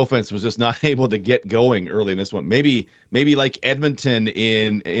the offense was just not able to get going early in this one. Maybe like Edmonton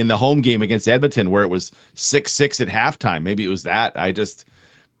in the home game against Edmonton where it was 6-6 at halftime. Maybe it was that.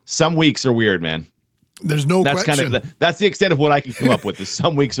 Some weeks are weird, man. There's no question. That's the extent of what I can come up with. Is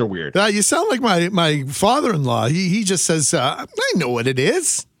some weeks are weird. You sound like my father-in-law. He just says, I know what it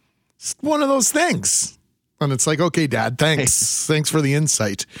is. It's one of those things. And it's like, okay, Dad, thanks. Thanks for the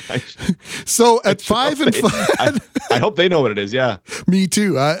insight. So at 5 and 5, I hope they know what it is. Yeah, me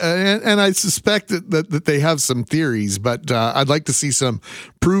too. And I suspect that they have some theories, but I'd like to see some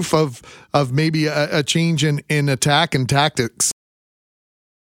proof of maybe a change in attack and tactics.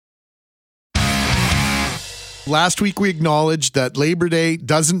 Last week we acknowledged that Labor Day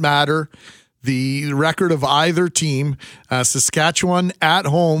doesn't matter. The record of either team, Saskatchewan at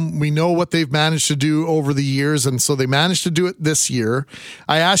home, we know what they've managed to do over the years, and so they managed to do it this year.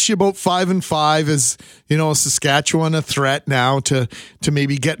 I asked you about 5 and 5. Is Saskatchewan a threat now to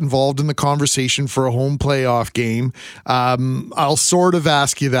maybe get involved in the conversation for a home playoff game? I'll sort of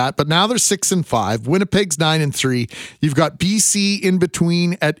ask you that, but now they're 6 and 5. Winnipeg's 9 and 3. You've got BC in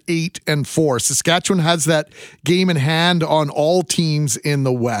between at 8 and 4. Saskatchewan has that game in hand on all teams in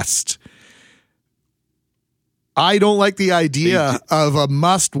the West. I don't like the idea of a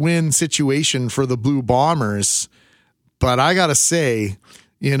must-win situation for the Blue Bombers, but I got to say,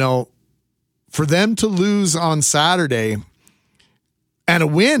 for them to lose on Saturday and a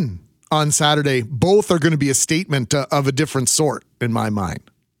win on Saturday, both are going to be a statement of a different sort in my mind.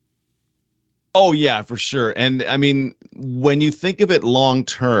 Oh, yeah, for sure. And, when you think of it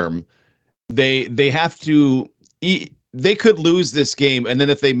long-term, they have to they could lose this game, and then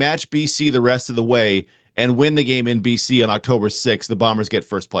if they match BC the rest of the way and win the game in BC on October 6th, the Bombers get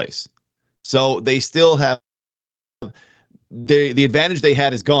first place. So they still have the advantage they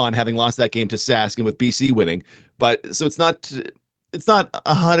had is gone, having lost that game to Sask and with BC winning. But so it's not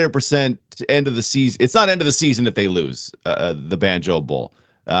 100% end of the season. It's not end of the season if they lose the Banjo Bowl.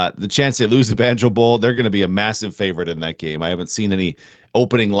 The chance they lose the Banjo Bowl, they're going to be a massive favorite in that game. I haven't seen any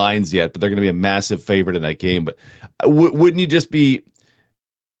opening lines yet, but they're going to be a massive favorite in that game. But wouldn't you just be?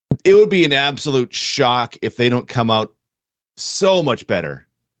 It would be an absolute shock if they don't come out so much better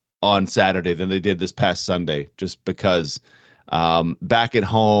on Saturday than they did this past Sunday, just because back at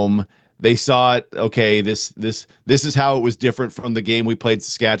home they saw it. Okay, this is how it was different from the game we played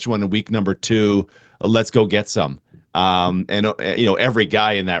Saskatchewan in week number 2. Let's go get some. And every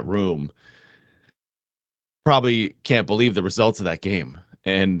guy in that room probably can't believe the results of that game,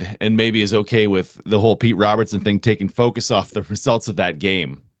 and maybe is okay with the whole Pete Robertson thing taking focus off the results of that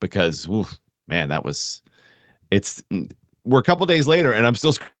game, because man, we're a couple days later and I'm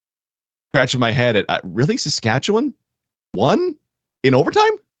still scratching my head at really Saskatchewan won in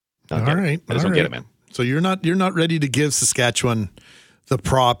overtime. All right, I just don't get it, man. So you're not ready to give Saskatchewan the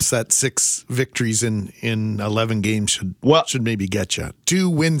props that 6 victories in 11 games should maybe get you. 2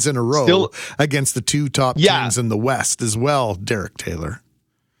 wins in a row against the 2 top teams in the West as well, Derek Taylor.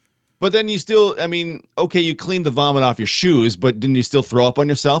 But then you still, you cleaned the vomit off your shoes, but didn't you still throw up on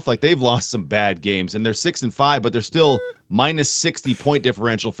yourself? Like, they've lost some bad games, and they're 6-5, but they're still minus 60 point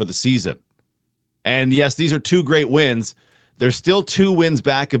differential for the season. And yes, these are 2 great wins. There's still 2 wins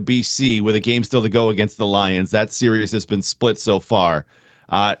back of BC with a game still to go against the Lions. That series has been split so far.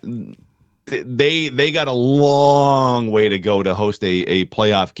 They got a long way to go to host a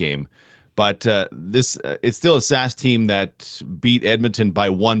playoff game. But it's still a SAS team that beat Edmonton by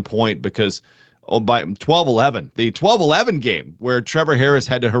 1 point by 12-11. The 12-11 game where Trevor Harris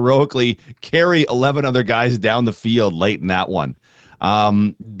had to heroically carry 11 other guys down the field late in that one.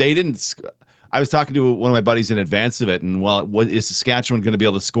 They didn't. I was talking to one of my buddies in advance of it, and what is Saskatchewan going to be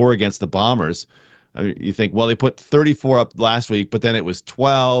able to score against the Bombers? You think, they put 34 up last week, but then it was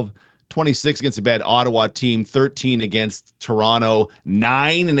 12. 26 against a bad Ottawa team, 13 against Toronto,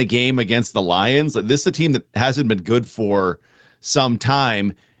 9 in a game against the Lions. This is a team that hasn't been good for some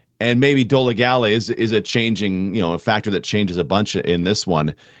time, and maybe Dolegala is a changing, a factor that changes a bunch in this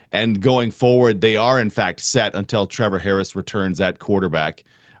one. And going forward, they are in fact set until Trevor Harris returns at quarterback.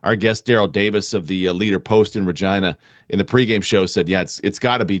 Our guest Daryl Davis of the Leader Post in Regina in the pregame show said, "Yeah, it's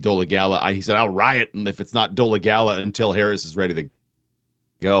got to be Dolegala." He said, "I'll riot, and if it's not Dolegala until Harris is ready to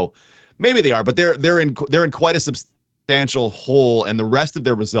go." Maybe they are, but they're in quite a substantial hole, and the rest of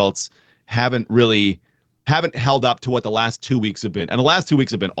their results haven't held up to what the last 2 weeks have been. And the last 2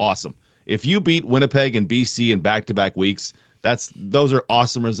 weeks have been awesome. If you beat Winnipeg and BC in back-to-back weeks, those are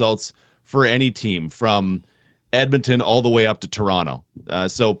awesome results for any team from Edmonton all the way up to Toronto.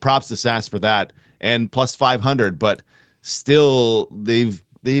 So props to SAS for that, and plus 500. But still, they've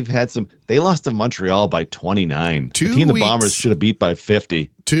had some. They lost to Montreal by 29. The team the Bombers should have beat by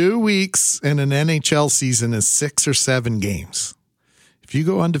 50. 2 weeks in an NHL season is 6 or 7 games. If you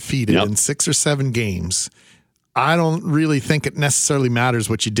go undefeated in 6 or 7 games, I don't really think it necessarily matters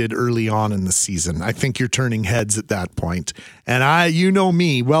what you did early on in the season. I think you're turning heads at that point. And you know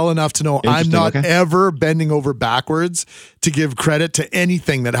me well enough to know I'm not ever bending over backwards to give credit to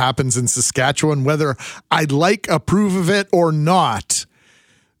anything that happens in Saskatchewan, whether I approve of it or not.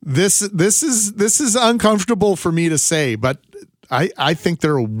 This is uncomfortable for me to say, but I think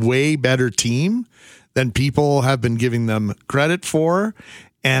they're a way better team than people have been giving them credit for.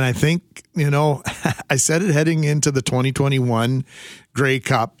 And I think, I said it heading into the 2021 Grey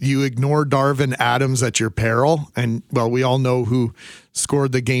Cup, you ignore Darvin Adams at your peril. And, we all know who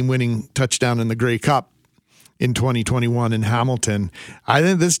scored the game-winning touchdown in the Grey Cup in 2021 in Hamilton. I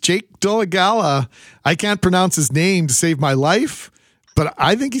think this Jake Dolegala, I can't pronounce his name to save my life, but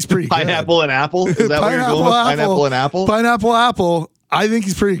I think he's pretty good. Pineapple and apple? Is that what you're going with? Pineapple and apple? Pineapple apple. I think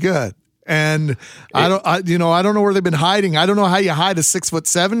he's pretty good. And I don't know where they've been hiding. I don't know how you hide a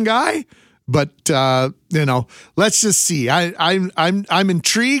 6'7" guy, but let's just see. I'm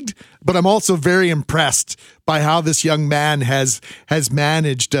intrigued, but I'm also very impressed by how this young man has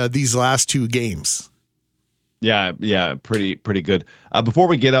managed these last 2 games. Yeah, pretty good. Before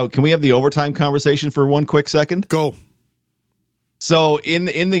we get out, can we have the overtime conversation for one quick second? Go. So in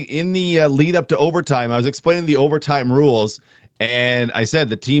the lead up to overtime, I was explaining the overtime rules. And I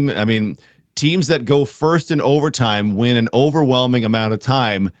said teams that go first in overtime win an overwhelming amount of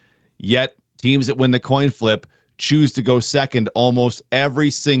time, yet teams that win the coin flip choose to go second almost every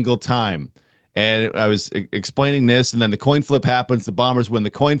single time. And I was explaining this, and then the coin flip happens. The Bombers win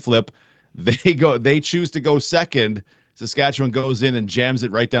the coin flip. They choose to go second. Saskatchewan goes in and jams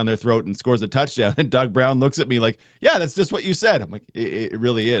it right down their throat and scores a touchdown. And Doug Brown looks at me like, "Yeah, that's just what you said." I'm like, it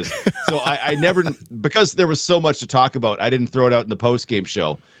really is. So I never, because there was so much to talk about, I didn't throw it out in the post-game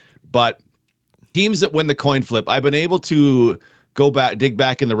show. But teams that win the coin flip, I've been able to dig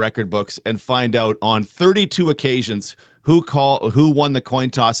back in the record books and find out on 32 occasions who won the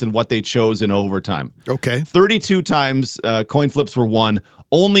coin toss and what they chose in overtime. Okay. 32 times coin flips were won.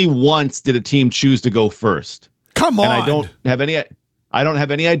 Only once did a team choose to go first. Come on. And I don't have any. I don't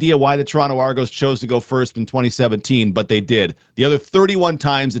have any idea why the Toronto Argos chose to go first in 2017, but they did. The other 31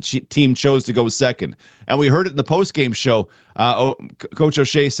 times the team chose to go second. And we heard it in the postgame show. Coach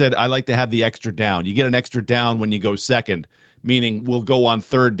O'Shea said, I like to have the extra down. You get an extra down when you go second, meaning we'll go on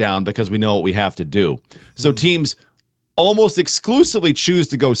third down because we know what we have to do. So teams almost exclusively choose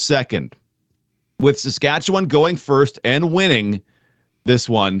to go second, with Saskatchewan going first and winning this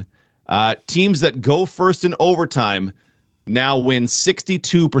one. Teams that go first in overtime now win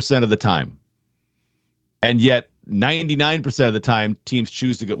 62% of the time. And yet 99% of the time teams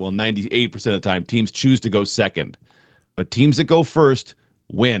choose to go, 98% of the time teams choose to go second. But teams that go first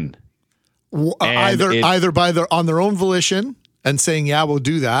win. Either by on their own volition and saying, yeah, we'll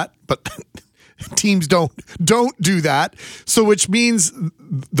do that, but teams don't do that. So which means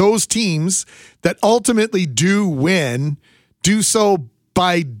those teams that ultimately do win do so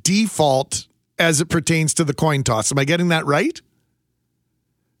by default as it pertains to the coin toss. Am I getting that right?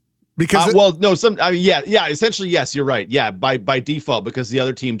 Because essentially yes, you're right. Yeah, by default, because the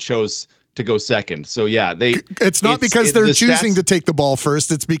other team chose to go second. So yeah, it's not because they're choosing to take the ball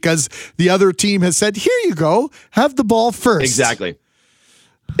first. It's because the other team has said, "Here you go, have the ball first." Exactly.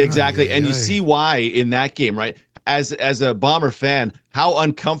 And you see why in that game, right? As a Bomber fan, how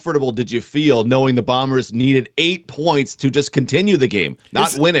uncomfortable did you feel knowing the Bombers needed 8 points to just continue the game?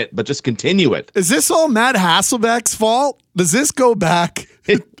 Not win it, but just continue it. Is this all Matt Hasselbeck's fault? Does this go back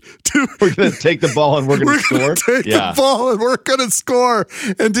to... We're going to take the ball and we're going to score? Take the ball and we're going to score.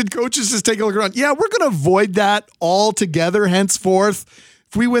 And did coaches just take a look around? Yeah, we're going to avoid that altogether henceforth.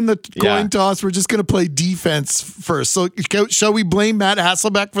 If we win the coin toss, we're just going to play defense first. So shall we blame Matt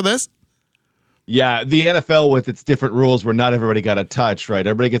Hasselbeck for this? Yeah, the NFL with its different rules where not everybody got a touch, right?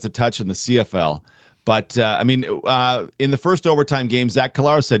 Everybody gets a touch in the CFL. But, in the first overtime game, Zach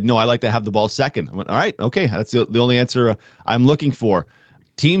Collaros said, no, I like to have the ball second. I went, all right, okay, that's the only answer I'm looking for.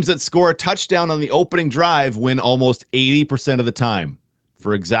 Teams that score a touchdown on the opening drive win almost 80% of the time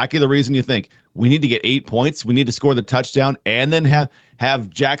for exactly the reason you think. We need to get 8 points. We need to score the touchdown and then have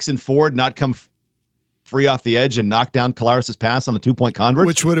Jackson Ford not come free off the edge and knock down Collaros' pass on the 2-point convert,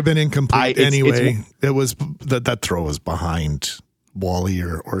 which would have been incomplete anyway. It was that throw was behind Wally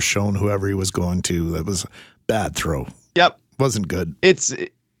or Schoen, whoever he was going to. That was a bad throw. Yep, wasn't good.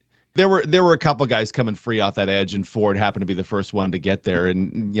 There were a couple guys coming free off that edge, and Ford happened to be the first one to get there,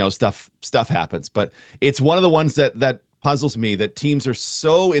 and stuff happens. But it's one of the ones that puzzles me, that teams are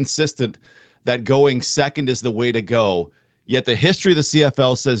so insistent that going second is the way to go, yet the history of the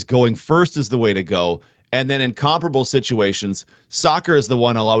CFL says going first is the way to go. And then in comparable situations, soccer is the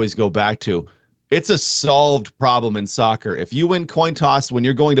one I'll always go back to. It's a solved problem in soccer. If you win coin toss when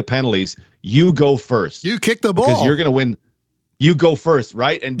you're going to penalties, you go first. You kick the ball. Because you're going to win. You go first,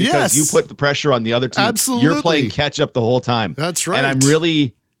 right? And because you put the pressure on the other team, you're playing catch up the whole time. That's right. And I'm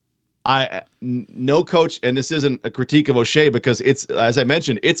really, no coach, and this isn't a critique of O'Shea, because it's, as I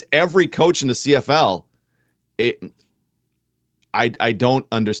mentioned, it's every coach in the CFL. I don't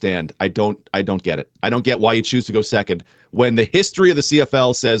understand. I don't get it. I don't get why you choose to go second when the history of the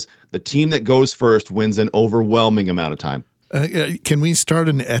CFL says the team that goes first wins an overwhelming amount of time. Can we start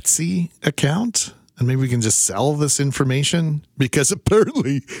an Etsy account and maybe we can just sell this information? Because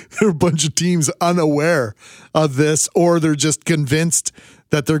apparently there are a bunch of teams unaware of this, or they're just convinced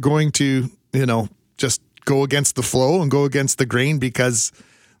that they're going to, just go against the flow and go against the grain because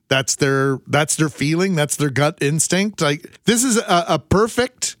that's their feeling. That's their gut instinct. Like, this is a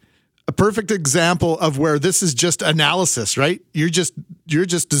perfect example of where this is just analysis, right? You're just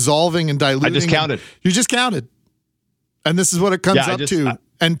dissolving and diluting. I just counted. You just counted. And this is what it comes up to.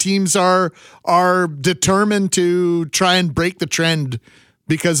 And teams are determined to try and break the trend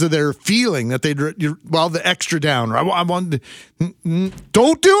because of their feeling that the extra down. I want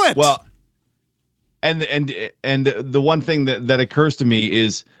don't do it. Well, and the one thing that occurs to me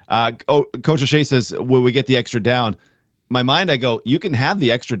is, Coach O'Shea says, will we get the extra down? My mind, I go, you can have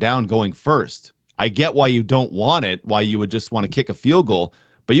the extra down going first. I get why you don't want it, why you would just want to kick a field goal,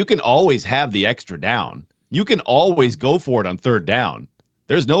 but you can always have the extra down. You can always go for it on third down.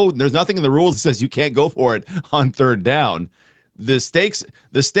 There's nothing in the rules that says you can't go for it on third down. The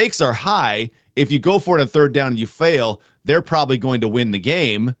stakes are high. If you go for it on third down and you fail, they're probably going to win the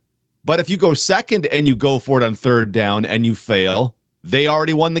game. But if you go second and you go for it on third down and you fail, they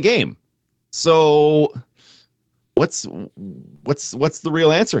already won the game. So what's the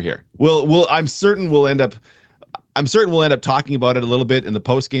real answer here? I'm certain we'll end up talking about it a little bit in the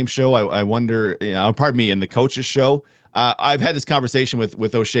post-game show. I wonder, in the coach's show. I've had this conversation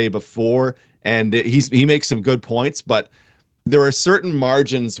with O'Shea before, and he makes some good points, but there are certain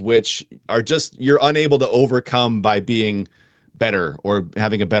margins which are just, you're unable to overcome by being better or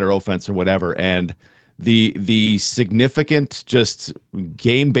having a better offense or whatever. And the significant just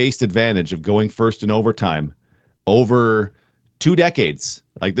game-based advantage of going first in overtime over 2 decades,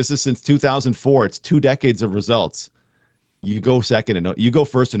 like this is since 2004, it's 2 decades of results. You go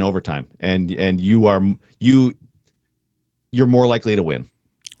first in overtime, and you're more likely to win.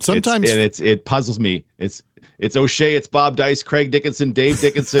 Sometimes it puzzles me. It's O'Shea, it's Bob Dice, Craig Dickinson, Dave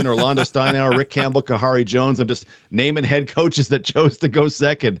Dickinson, Orlando Steinauer, Rick Campbell, Kahari Jones. I'm just naming head coaches that chose to go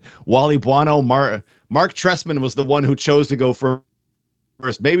second. Wally Buono, Mark Trestman was the one who chose to go first.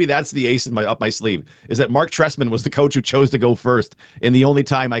 Maybe that's the ace up my sleeve, is that Mark Trestman was the coach who chose to go first. And the only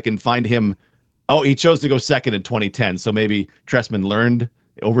time I can find him, he chose to go second in 2010. So maybe Trestman learned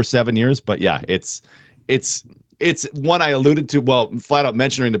over 7 years. But yeah, it's one I alluded to, flat out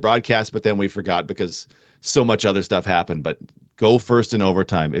mentioning the broadcast, but then we forgot because so much other stuff happened. But go first in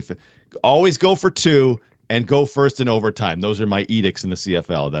overtime. Always go for 2 and go first in overtime. Those are my edicts in the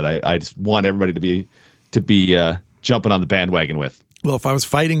CFL that I just want everybody to be jumping on the bandwagon with. Well, if I was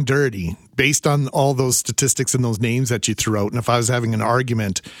fighting dirty, based on all those statistics and those names that you threw out, and if I was having an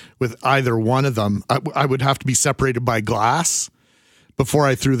argument with either one of them, I would have to be separated by glass before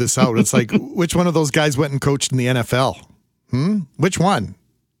I threw this out. It's like, which one of those guys went and coached in the NFL? Which one?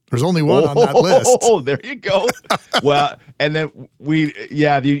 There's only one on that list. Oh, there you go. Well, and then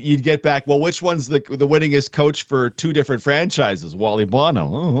you'd get back, which one's the winningest coach for 2 different franchises? Wally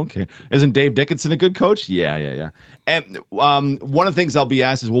Buono. Oh, okay. Isn't Dave Dickinson a good coach? Yeah. And one of the things I'll be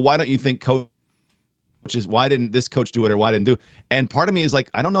asked is, why don't you think coaches, why didn't this coach do it or why didn't do it? And part of me is like,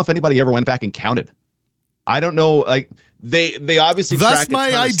 I don't know if anybody ever went back and counted. I don't know. Like they obviously That's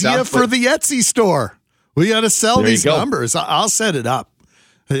my idea for the Etsy store. We got to sell these numbers. I'll set it up.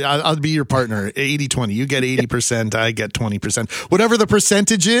 I'll be your partner. 80-20. You get 80%. I get 20%. Whatever the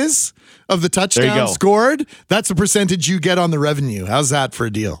percentage is of the touchdown scored, that's the percentage you get on the revenue. How's that for a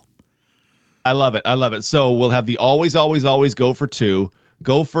deal? I love it. So we'll have the always go for 2,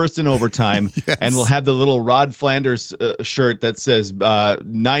 go first in overtime, yes. And we'll have the little Rod Flanders shirt that says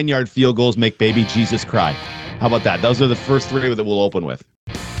 9-yard field goals make baby Jesus cry. How about that? Those are the first 3 that we'll open with.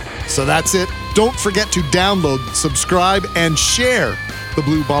 So that's it. Don't forget to download, subscribe, and share the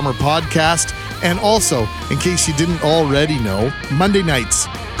Blue Bomber podcast. And also, in case you didn't already know, Monday nights,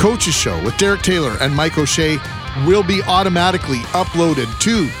 Coach's Show with Derek Taylor and Mike O'Shea will be automatically uploaded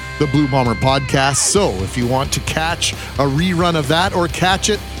to the Blue Bomber podcast. So if you want to catch a rerun of that or catch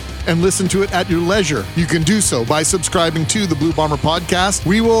it and listen to it at your leisure, you can do so by subscribing to the Blue Bomber podcast.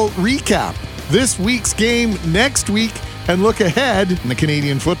 We will recap this week's game next week and look ahead in the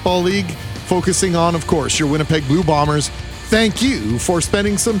Canadian Football League, focusing on, of course, your Winnipeg Blue Bombers. Thank you for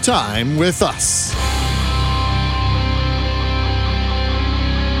spending some time with us.